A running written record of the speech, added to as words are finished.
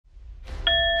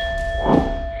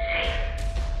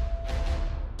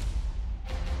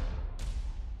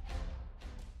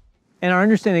In our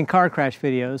Understanding Car Crash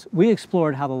videos, we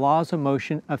explored how the laws of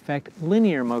motion affect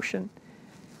linear motion.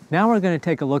 Now we're going to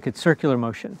take a look at circular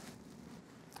motion.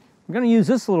 We're going to use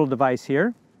this little device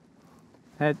here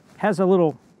that has a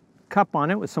little cup on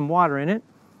it with some water in it.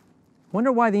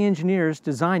 Wonder why the engineers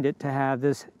designed it to have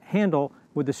this handle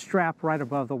with the strap right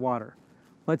above the water.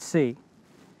 Let's see.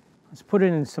 Let's put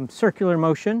it in some circular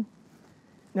motion.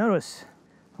 Notice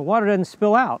the water doesn't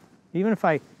spill out. Even if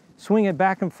I swing it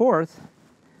back and forth,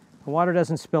 the water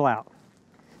doesn't spill out.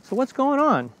 So what's going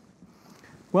on?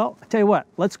 Well, I'll tell you what,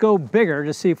 let's go bigger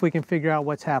to see if we can figure out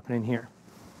what's happening here.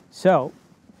 So,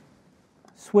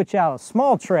 switch out a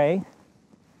small tray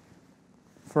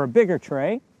for a bigger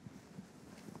tray.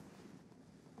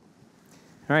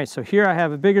 All right, so here I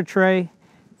have a bigger tray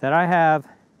that I have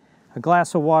a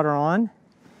glass of water on,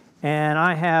 and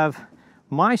I have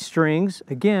my strings,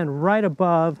 again, right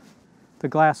above the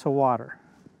glass of water.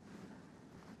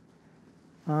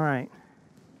 All right,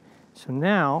 so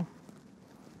now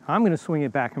I'm going to swing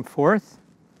it back and forth.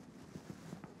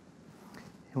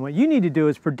 And what you need to do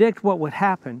is predict what would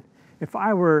happen if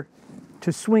I were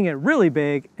to swing it really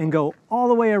big and go all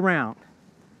the way around.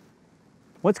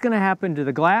 What's going to happen to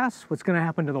the glass? What's going to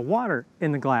happen to the water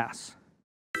in the glass?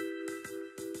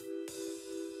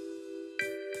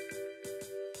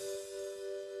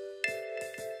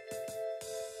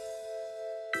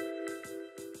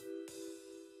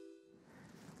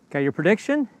 Got your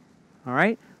prediction? All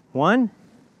right, 1,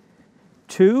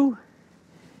 2,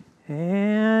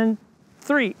 and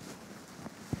 3.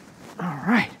 All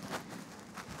right.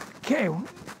 Okay,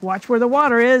 watch where the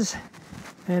water is,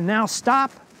 and now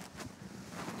stop.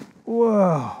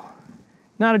 Whoa,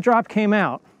 not a drop came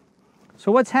out. So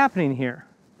what's happening here?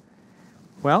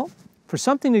 Well, for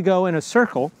something to go in a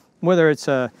circle, whether it's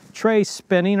a tray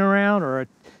spinning around or a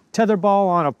tetherball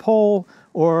on a pole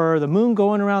or the moon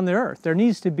going around the earth, there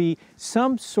needs to be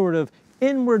some sort of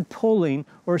inward pulling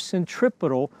or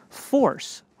centripetal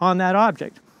force on that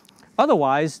object.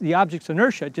 Otherwise, the object's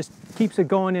inertia just keeps it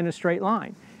going in a straight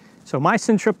line. So my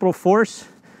centripetal force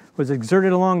was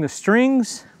exerted along the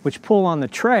strings, which pull on the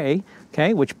tray,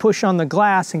 okay, which push on the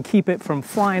glass and keep it from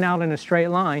flying out in a straight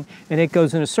line, and it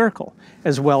goes in a circle,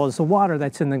 as well as the water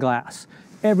that's in the glass.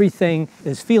 Everything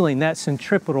is feeling that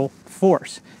centripetal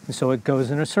force, and so it goes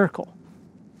in a circle.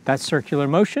 That's circular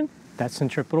motion, that's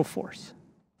centripetal force.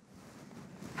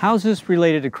 How's this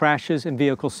related to crashes and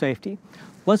vehicle safety?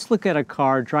 Let's look at a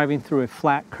car driving through a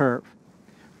flat curve.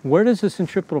 Where does the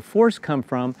centripetal force come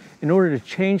from in order to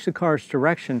change the car's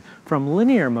direction from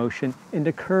linear motion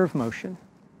into curve motion?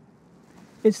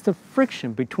 It's the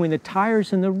friction between the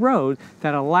tires and the road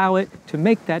that allow it to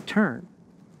make that turn.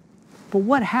 But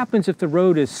what happens if the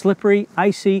road is slippery,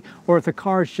 icy, or if the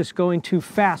car is just going too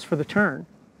fast for the turn?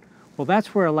 Well,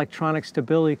 that's where electronic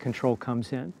stability control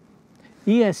comes in.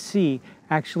 ESC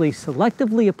actually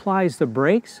selectively applies the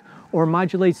brakes or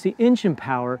modulates the engine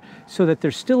power so that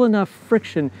there's still enough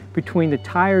friction between the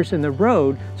tires and the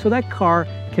road so that car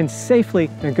can safely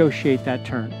negotiate that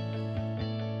turn.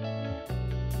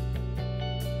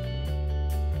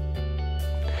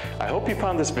 I hope you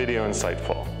found this video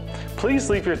insightful. Please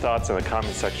leave your thoughts in the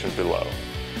comment section below.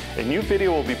 A new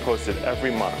video will be posted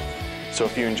every month. So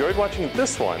if you enjoyed watching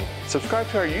this one, subscribe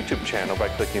to our YouTube channel by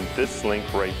clicking this link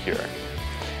right here.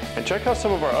 And check out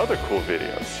some of our other cool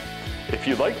videos. If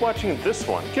you like watching this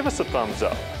one, give us a thumbs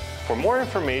up. For more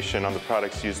information on the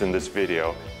products used in this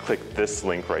video, click this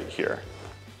link right here.